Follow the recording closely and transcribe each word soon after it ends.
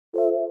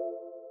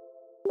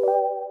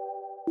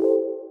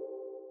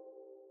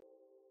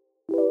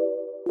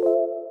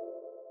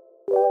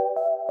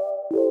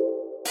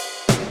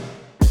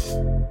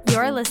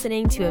You're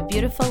listening to A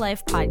Beautiful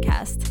Life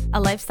podcast, a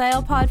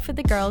lifestyle pod for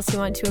the girls who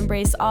want to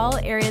embrace all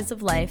areas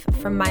of life,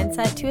 from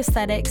mindset to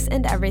aesthetics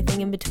and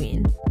everything in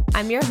between.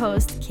 I'm your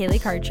host,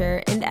 Kaylee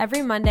Karcher, and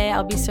every Monday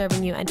I'll be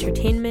serving you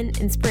entertainment,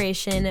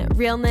 inspiration,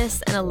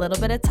 realness, and a little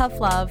bit of tough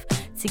love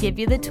to give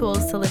you the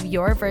tools to live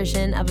your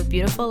version of a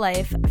beautiful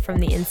life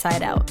from the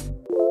inside out.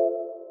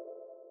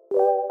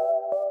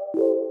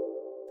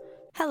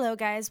 Hello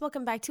guys,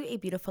 welcome back to A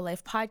Beautiful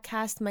Life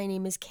podcast. My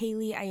name is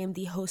Kaylee. I am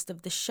the host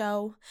of the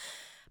show.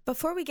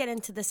 Before we get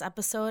into this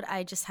episode,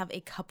 I just have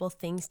a couple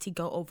things to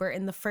go over.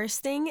 And the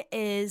first thing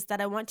is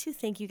that I want to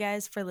thank you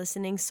guys for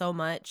listening so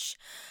much.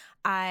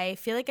 I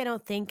feel like I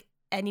don't thank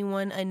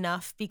anyone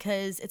enough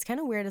because it's kind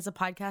of weird as a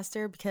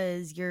podcaster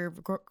because you're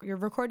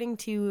recording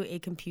to a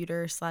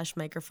computer /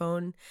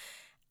 microphone,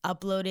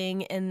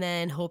 uploading, and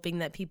then hoping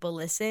that people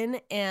listen.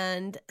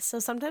 And so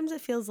sometimes it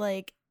feels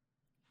like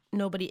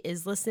nobody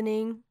is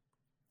listening.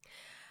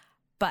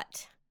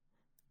 But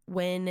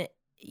when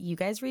you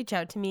guys reach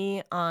out to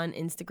me on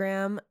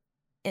Instagram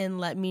and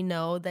let me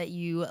know that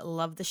you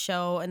love the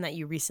show and that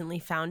you recently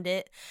found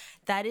it,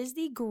 that is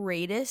the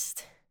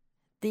greatest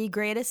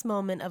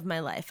moment of my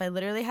life. I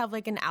literally have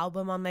like an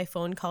album on my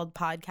phone called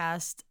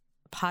Podcast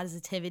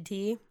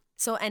Positivity.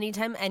 So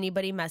anytime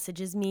anybody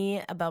messages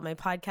me about my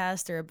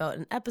podcast or about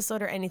an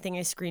episode or anything, I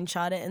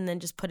screenshot it and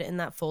then just put it in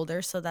that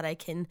folder so that I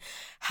can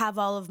have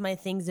all of my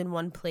things in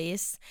one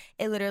place.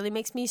 It literally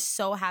makes me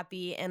so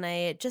happy, and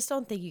I just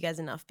don't thank you guys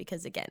enough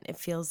because, again, it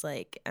feels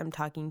like I'm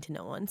talking to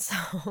no one.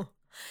 So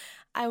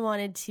I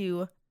wanted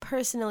to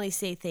personally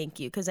say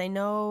thank you because I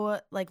know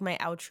like my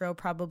outro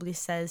probably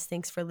says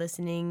thanks for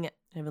listening.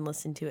 I haven't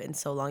listened to it in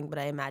so long, but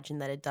I imagine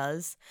that it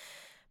does.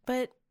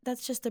 But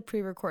that's just a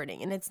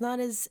pre-recording, and it's not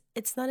as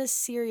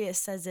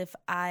serious as if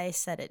I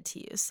said it to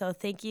you. So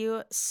thank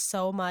you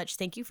so much.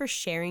 Thank you for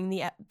sharing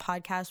the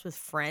podcast with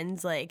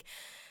friends. Like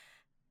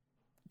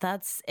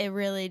that's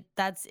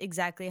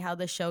exactly how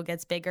the show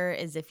gets bigger,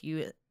 is if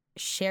you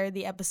share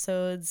the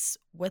episodes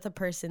with a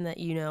person that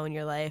you know in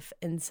your life.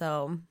 And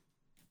so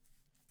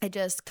I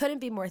just couldn't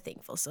be more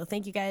thankful. So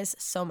thank you guys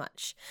so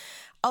much.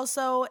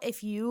 Also,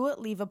 if you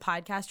leave a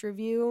podcast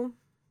review,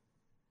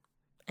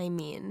 I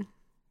mean,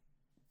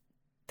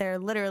 there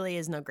literally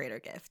is no greater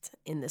gift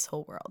in this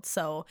whole world.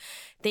 So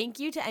thank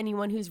you to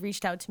anyone who's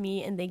reached out to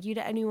me, and thank you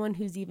to anyone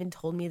who's even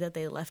told me that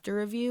they left a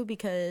review,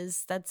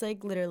 because that's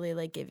like literally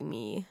like giving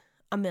me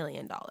 $1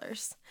 million.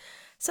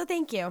 So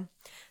thank you.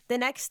 The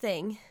next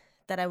thing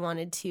that I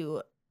wanted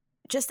to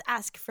just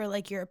ask for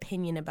like your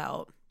opinion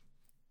about,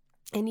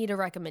 I need a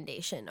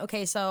recommendation.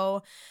 Okay,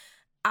 so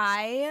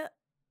this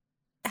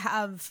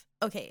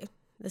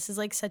is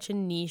like such a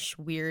niche,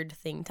 weird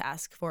thing to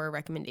ask for a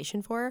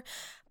recommendation for,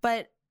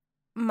 but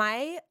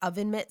my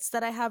oven mitts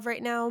that I have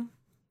right now,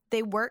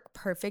 they work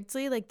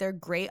perfectly. Like, they're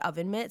great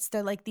oven mitts.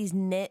 They're like these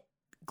knit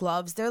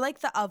gloves. They're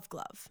like the UV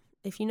glove.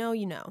 If you know,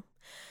 you know.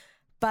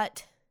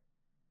 But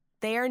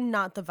they are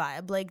not the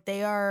vibe. Like,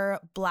 they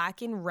are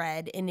black and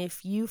red. And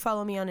if you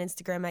follow me on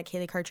Instagram at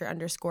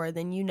KayleeKarcher_,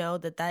 then you know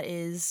that that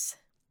is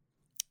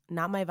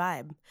not my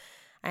vibe.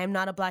 I am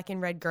not a black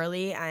and red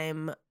girly. I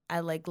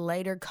like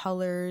lighter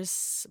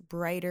colors,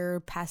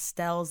 brighter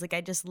pastels. Like, I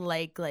just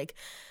like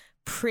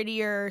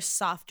prettier,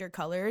 softer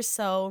colors.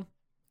 So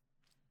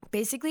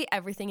basically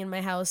everything in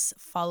my house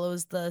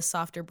follows the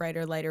softer,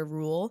 brighter, lighter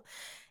rule,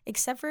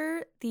 except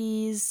for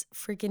these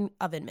freaking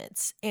oven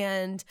mitts.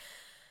 And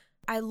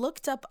I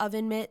looked up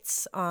oven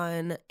mitts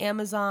on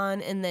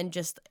Amazon, and then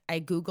I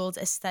Googled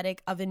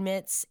aesthetic oven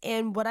mitts.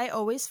 And what I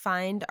always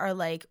find are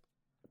like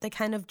the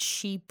kind of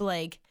cheap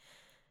like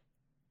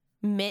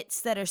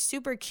mitts that are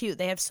super cute.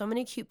 They have so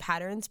many cute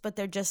patterns, but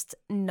they're just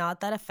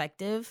not that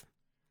effective.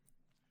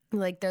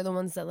 Like, they're the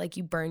ones that like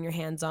you burn your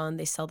hands on.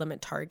 They sell them at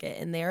Target,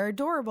 and they are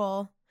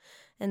adorable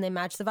and they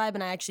match the vibe.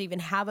 And I actually even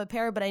have a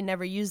pair, but I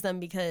never use them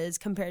because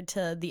compared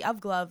to the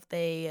UV glove,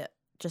 they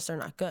just are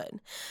not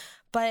good.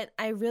 But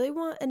I really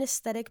want an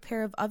aesthetic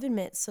pair of oven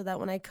mitts so that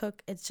when I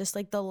cook, it's just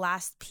like the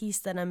last piece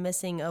that I'm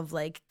missing of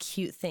like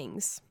cute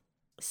things.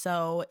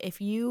 So if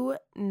you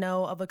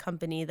know of a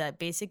company that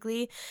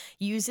basically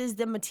uses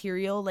the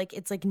material like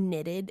it's like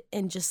knitted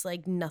and just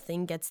like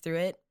nothing gets through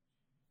it,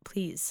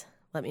 please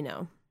let me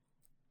know.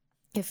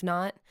 If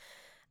not,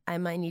 I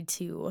might need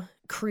to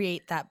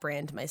create that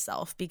brand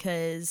myself,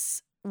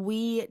 because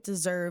we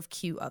deserve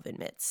cute oven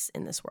mitts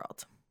in this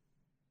world.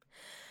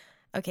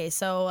 Okay,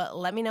 so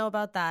let me know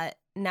about that.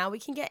 Now we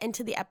can get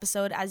into the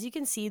episode. As you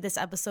can see, this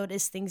episode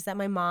is things that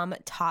my mom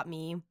taught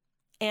me.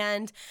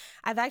 And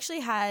I've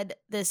actually had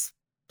this,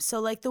 so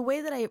like the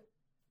way that I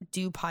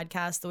do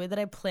podcasts, the way that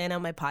I plan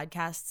out my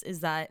podcasts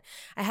is that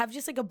I have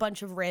just like a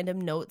bunch of random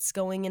notes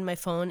going in my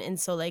phone. And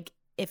so like,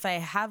 if I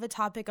have a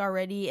topic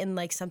already and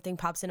like something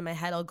pops into my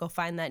head, I'll go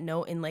find that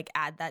note and like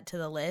add that to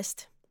the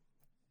list.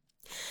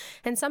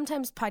 And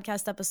sometimes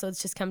podcast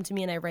episodes just come to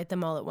me and I write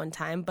them all at one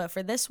time. But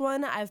for this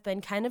one, I've been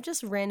kind of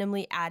just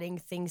randomly adding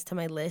things to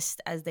my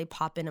list as they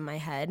pop into my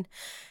head.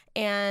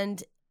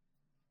 And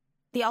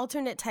the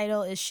alternate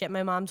title is Shit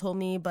My Mom Told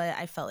Me, but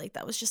I felt like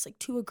that was just like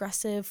too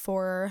aggressive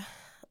for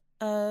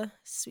a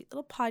sweet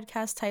little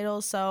podcast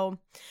title. So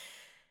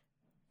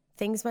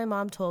things my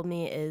mom told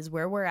me is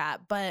where we're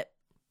at. But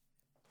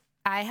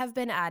I have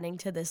been adding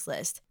to this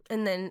list.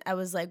 And then I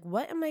was like,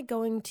 what am I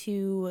going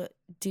to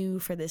do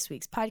for this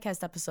week's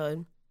podcast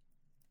episode?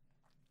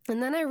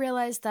 And then I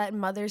realized that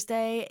Mother's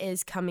Day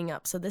is coming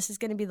up. So this is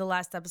going to be the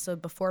last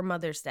episode before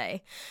Mother's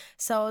Day.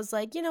 So I was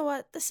like, you know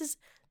what? This is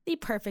the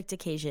perfect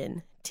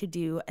occasion to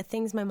do a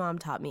Things My Mom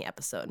Taught Me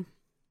episode.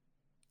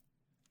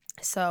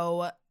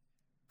 So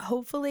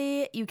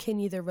hopefully you can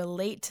either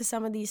relate to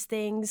some of these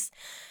things,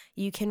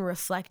 you can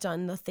reflect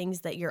on the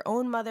things that your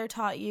own mother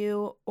taught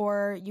you,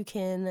 or you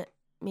can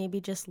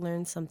maybe just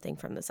learn something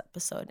from this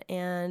episode.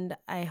 And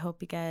I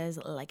hope you guys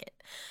like it.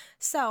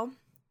 So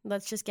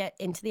let's just get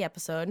into the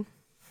episode.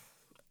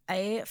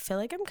 I feel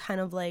like I'm kind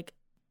of like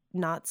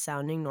not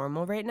sounding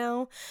normal right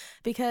now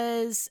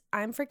because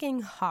I'm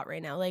freaking hot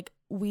right now. Like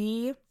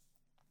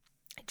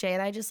Jay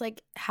and I just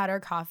like had our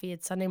coffee.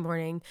 It's Sunday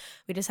morning.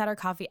 We just had our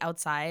coffee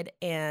outside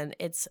and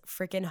it's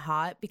freaking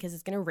hot because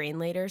it's going to rain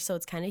later. So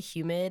it's kind of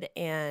humid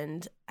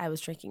and I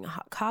was drinking a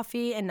hot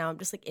coffee and now I'm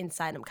just like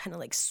inside. I'm kind of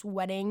like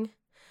sweating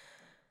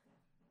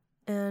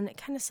and it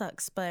kind of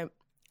sucks, but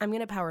I'm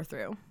going to power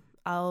through.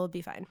 I'll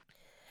be fine.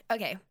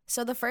 Okay,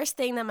 so the first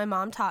thing that my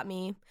mom taught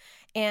me,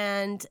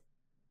 and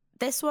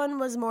this one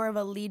was more of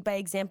a lead by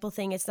example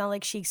thing. It's not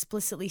like she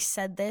explicitly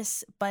said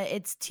this, but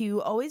it's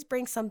to always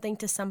bring something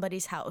to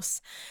somebody's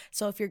house.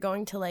 So if you're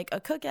going to like a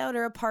cookout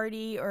or a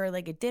party or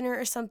like a dinner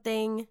or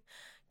something,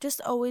 just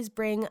always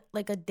bring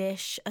like a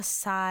dish, a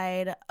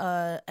side,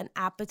 an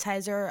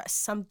appetizer,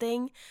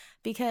 something,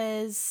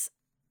 because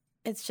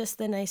it's just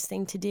the nice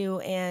thing to do.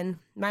 And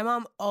my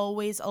mom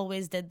always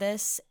did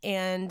this.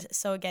 And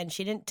so again,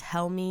 she didn't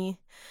tell me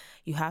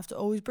you have to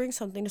always bring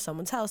something to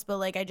someone's house, but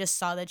like I just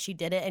saw that she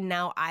did it and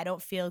now I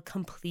don't feel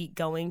complete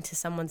going to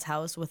someone's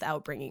house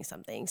without bringing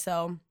something.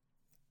 So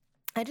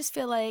I just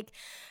feel like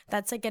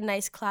that's like a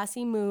nice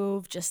classy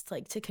move, just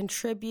like to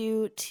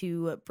contribute,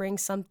 to bring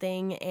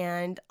something.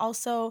 And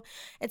also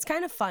it's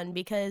kind of fun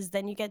because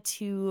then you get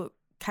to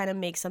kind of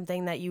make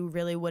something that you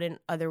really wouldn't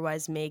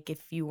otherwise make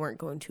if you weren't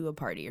going to a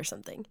party or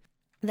something.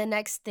 The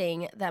next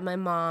thing that my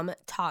mom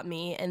taught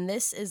me, and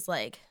this is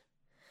like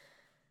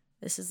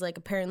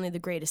apparently the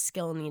greatest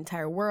skill in the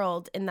entire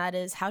world, and that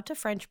is how to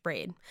French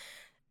braid.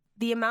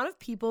 The amount of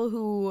people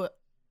who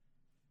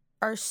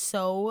are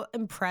so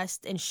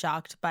impressed and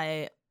shocked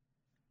by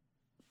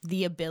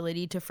the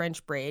ability to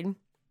French braid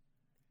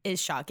is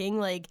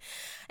shocking. Like,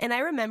 and I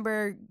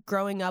remember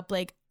growing up,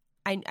 like,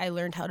 I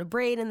learned how to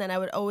braid and then I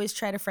would always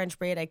try to French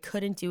braid. I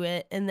couldn't do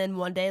it. And then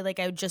one day, like,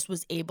 I just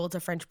was able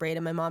to French braid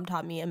and my mom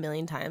taught me a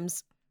million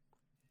times.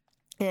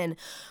 And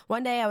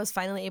one day I was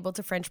finally able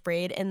to French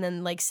braid. And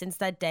then like since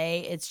that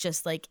day, it's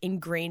just like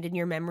ingrained in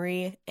your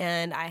memory.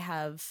 And I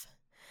have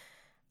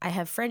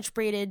French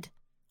braided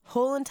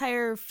whole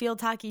entire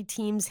field hockey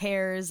team's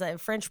hairs.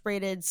 I've French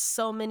braided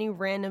so many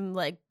random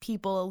like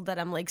people that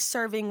I'm like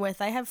serving with.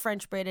 I have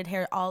French braided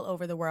hair all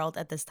over the world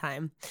at this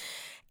time.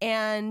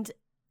 And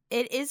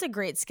it is a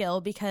great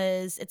skill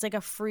because it's like a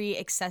free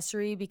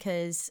accessory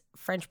because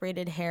French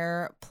braided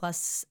hair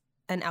plus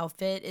an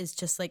outfit is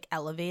just like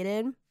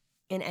elevated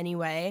in any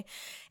way.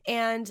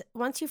 And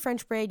once you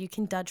French braid, you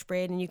can Dutch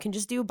braid and you can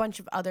just do a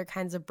bunch of other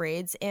kinds of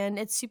braids and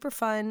it's super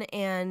fun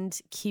and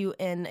cute.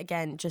 And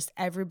again, just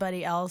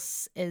everybody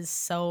else is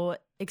so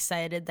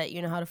excited that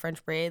you know how to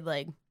French braid.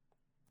 Like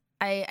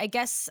I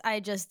guess I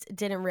just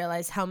didn't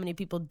realize how many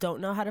people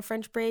don't know how to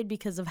French braid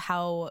because of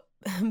how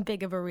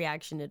big of a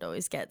reaction it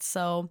always gets.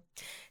 So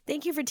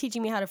thank you for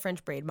teaching me how to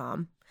French braid,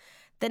 Mom.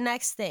 The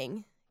next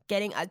thing,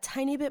 getting a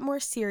tiny bit more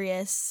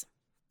serious,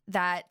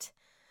 that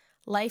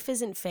life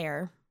isn't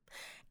fair.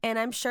 And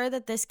I'm sure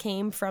that this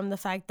came from the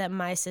fact that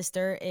my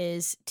sister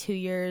is 2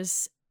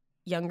 years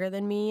younger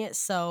than me.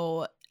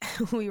 So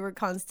we were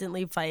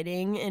constantly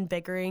fighting and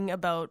bickering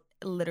about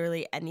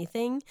literally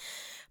anything.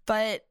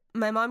 But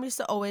my mom used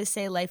to always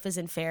say life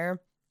isn't fair,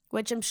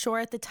 which I'm sure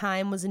at the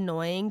time was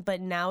annoying. But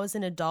now as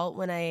an adult,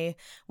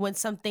 when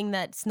something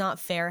that's not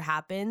fair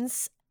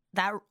happens,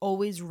 that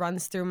always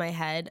runs through my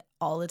head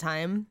all the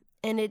time.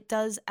 And it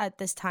does at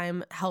this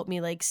time help me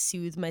like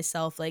soothe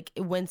myself. Like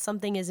when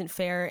something isn't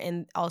fair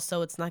and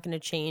also it's not going to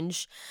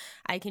change,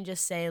 I can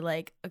just say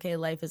like, okay,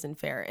 life isn't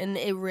fair. And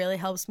it really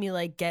helps me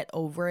like get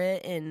over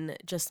it and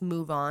just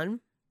move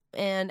on.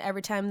 And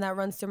every time that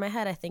runs through my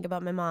head, I think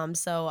about my mom.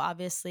 So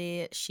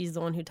obviously she's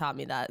the one who taught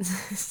me that.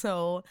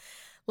 So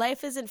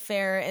life isn't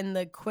fair. And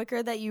the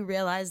quicker that you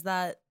realize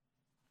that,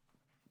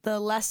 the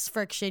less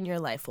friction your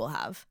life will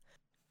have.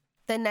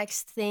 The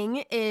next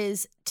thing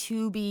is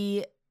to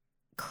be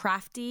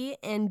crafty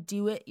and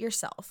do it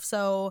yourself.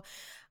 So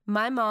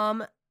my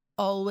mom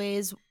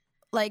always,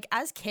 like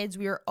as kids,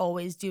 we were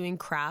always doing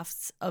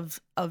crafts of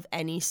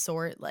any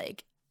sort,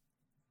 like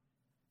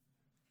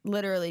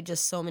literally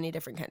just so many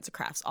different kinds of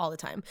crafts all the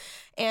time.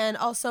 And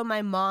also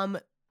my mom,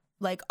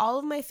 like all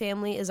of my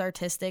family is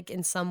artistic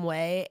in some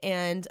way.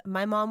 And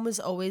my mom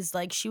was always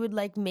like, she would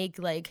like make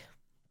like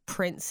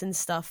prints and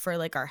stuff for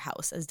like our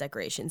house as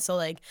decoration. So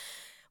like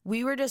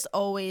we were just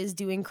always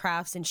doing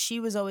crafts and she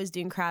was always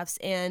doing crafts.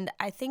 And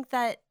I think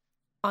that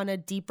on a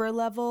deeper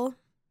level,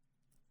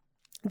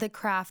 the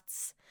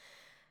crafts,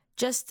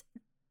 just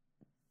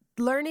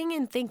learning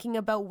and thinking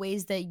about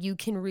ways that you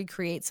can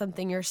recreate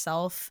something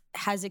yourself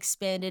has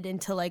expanded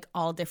into like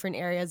all different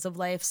areas of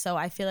life. So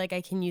I feel like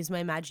I can use my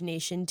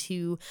imagination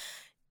to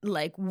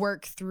like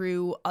work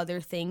through other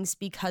things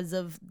because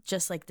of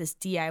just like this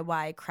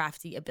DIY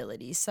crafty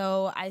ability.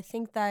 So I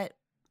think that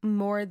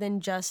more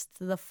than just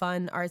the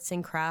fun arts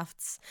and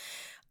crafts,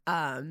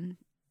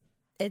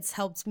 it's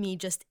helped me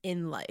just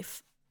in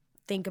life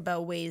think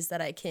about ways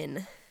that I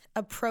can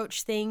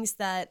approach things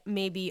that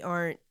maybe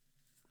aren't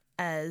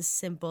as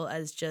simple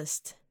as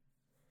just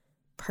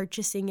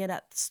purchasing it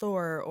at the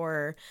store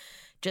or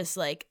just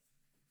like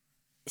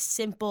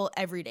simple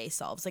everyday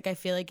solves. Like I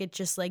feel like it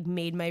just like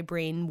made my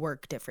brain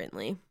work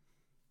differently.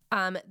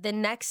 The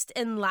next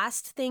and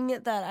last thing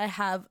that I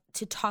have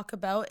to talk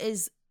about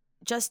is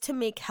just to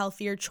make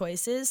healthier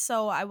choices.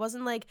 So I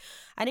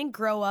didn't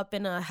grow up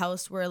in a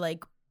house where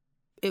like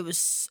it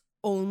was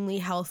only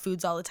health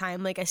foods all the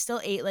time. Like I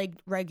still ate like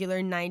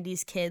regular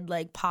 90s kid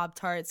like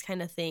Pop-Tarts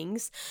kind of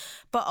things,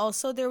 but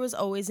also there was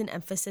always an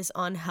emphasis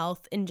on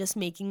health and just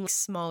making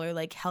smaller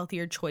like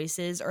healthier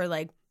choices, or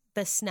like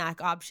the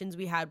snack options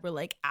we had were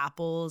like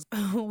apples.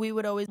 We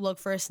would always look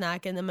for a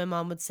snack and then my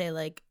mom would say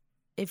like,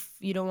 if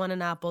you don't want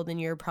an apple, then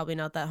you're probably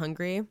not that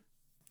hungry.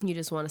 You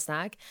just want a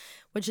snack,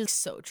 which is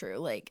so true,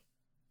 like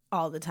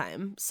all the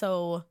time.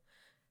 So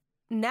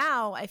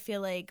now I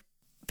feel like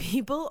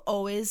people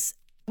always,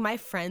 my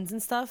friends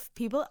and stuff,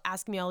 people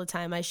ask me all the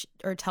time,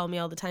 or tell me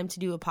all the time to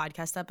do a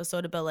podcast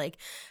episode about like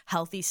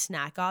healthy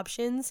snack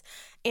options.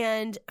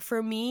 And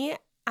for me,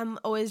 I'm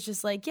always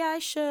just like, yeah, I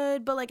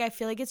should. But like, I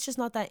feel like it's just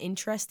not that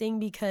interesting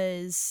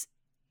because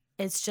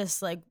it's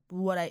just like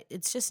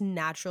it's just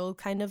natural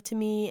kind of to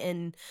me.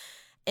 And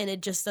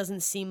it just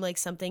doesn't seem like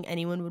something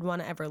anyone would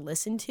want to ever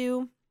listen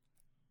to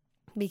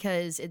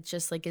because it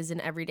just like is an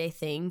everyday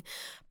thing.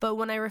 But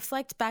when I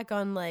reflect back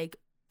on like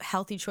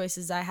healthy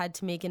choices I had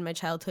to make in my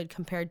childhood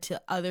compared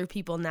to other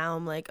people now,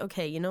 I'm like,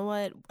 okay, you know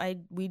what?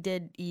 We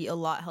did eat a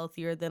lot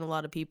healthier than a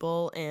lot of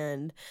people.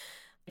 And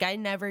I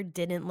never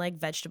didn't like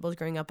vegetables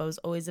growing up. I was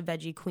always a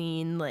veggie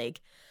queen. Like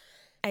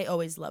I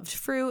always loved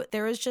fruit.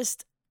 There was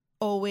just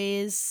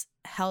always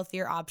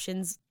healthier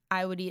options.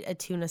 I would eat a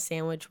tuna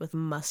sandwich with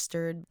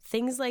mustard,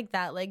 things like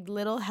that. Like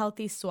little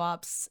healthy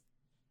swaps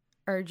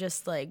are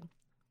just like,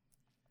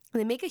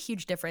 they make a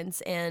huge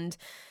difference. And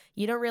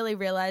you don't really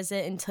realize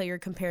it until you're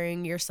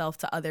comparing yourself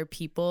to other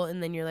people.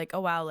 And then you're like, oh,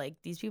 wow, like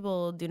these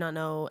people do not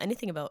know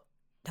anything about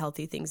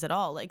healthy things at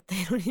all. Like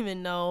they don't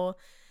even know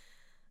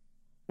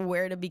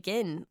where to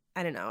begin.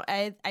 I don't know.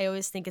 I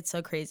always think it's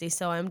so crazy.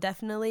 So I'm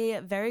definitely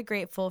very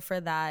grateful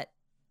for that.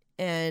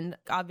 And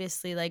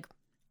obviously, like,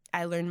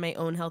 I learned my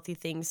own healthy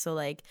things. So,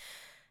 like,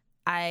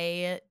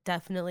 I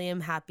definitely am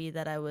happy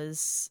that I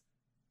was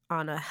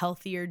on a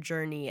healthier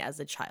journey as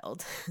a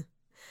child.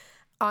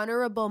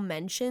 Honorable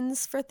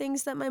mentions for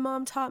things that my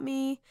mom taught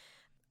me.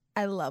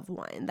 I love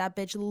wine. That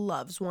bitch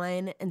loves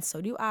wine, and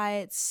so do I.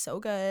 It's so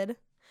good.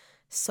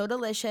 So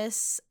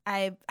delicious.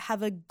 I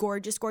have a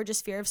gorgeous,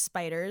 gorgeous fear of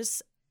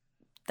spiders.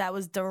 That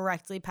was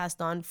directly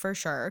passed on for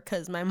sure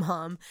because my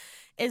mom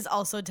is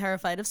also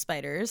terrified of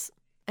spiders.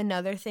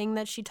 Another thing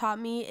that she taught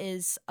me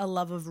is a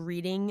love of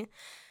reading.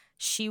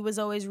 She was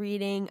always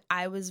reading.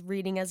 I was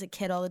reading as a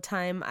kid all the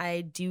time.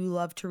 I do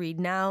love to read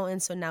now.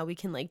 And so now we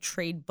can like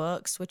trade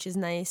books, which is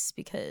nice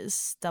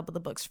because double the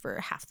books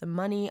for half the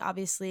money,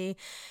 obviously.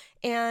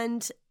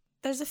 And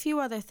there's a few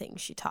other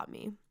things she taught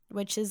me,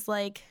 which is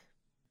like,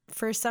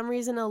 for some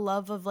reason, a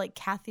love of like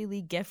Kathie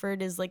Lee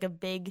Gifford is like a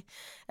big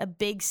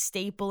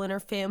staple in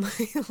her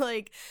family.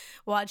 Like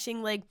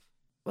watching like,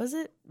 was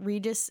it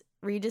Regis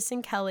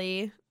and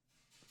Kelly?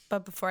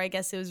 But before, I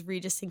guess it was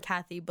Regis and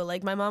Kathy. But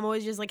like my mom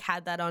always just like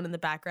had that on in the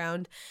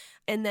background.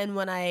 And then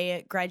when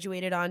I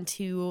graduated on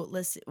to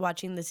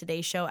watching the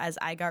Today Show as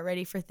I got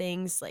ready for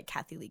things, like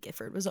Kathie Lee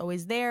Gifford was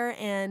always there.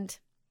 And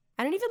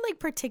I don't even like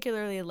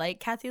particularly like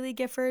Kathie Lee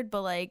Gifford,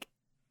 but like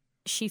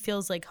she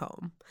feels like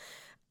home.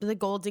 The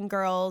Golden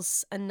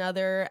Girls,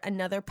 another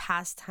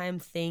pastime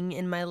thing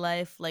in my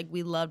life. Like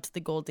we loved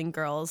the Golden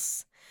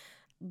Girls.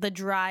 The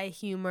dry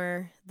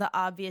humor, the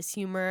obvious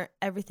humor,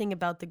 everything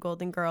about the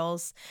Golden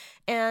Girls.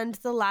 And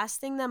the last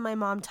thing that my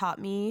mom taught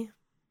me,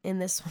 and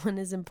this one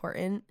is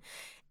important,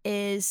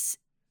 is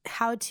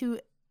how to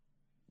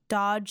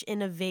dodge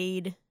and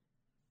evade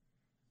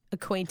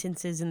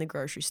acquaintances in the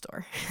grocery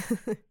store.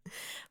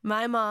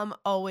 My mom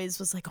always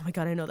was like, oh my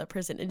God, I know that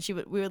person. And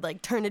we would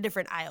like turn a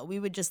different aisle. We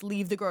would just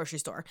leave the grocery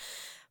store.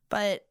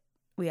 But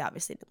we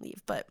obviously didn't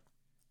leave. But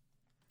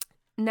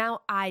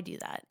now I do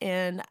that,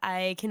 and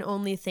I can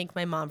only thank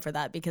my mom for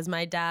that because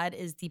my dad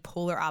is the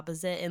polar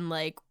opposite and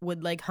like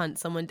would like hunt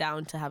someone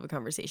down to have a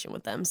conversation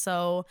with them.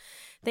 So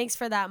thanks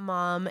for that,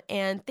 Mom.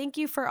 And thank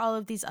you for all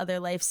of these other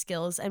life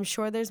skills. I'm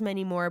sure there's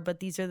many more, but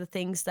these are the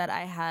things that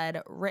I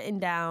had written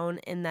down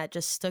and that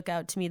just stuck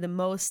out to me the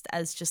most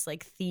as just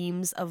like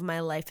themes of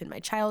my life in my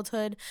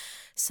childhood.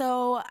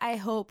 So I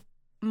hope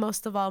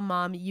most of all,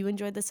 Mom, you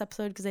enjoyed this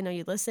episode because I know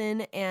you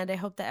listen, and I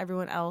hope that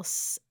everyone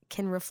else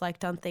can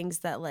reflect on things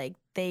that like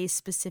they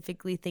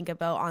specifically think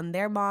about on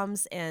their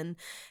moms, and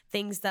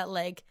things that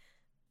like,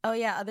 oh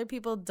yeah, other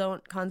people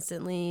don't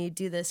constantly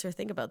do this or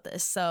think about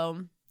this.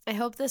 So I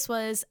hope this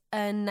was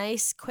a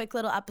nice, quick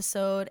little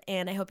episode,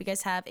 and I hope you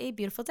guys have a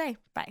beautiful day.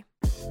 Bye.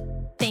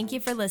 Thank you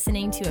for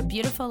listening to A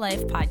Beautiful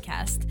Life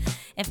podcast.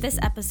 If this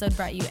episode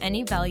brought you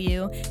any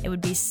value, it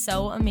would be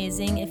so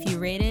amazing if you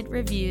rated,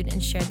 reviewed,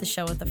 and shared the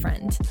show with a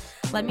friend.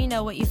 Let me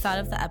know what you thought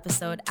of the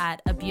episode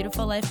at A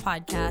Beautiful Life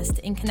podcast,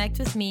 and connect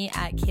with me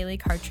at Kaylee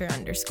Karcher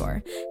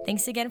 _.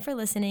 Thanks again for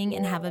listening,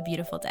 and have a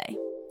beautiful day.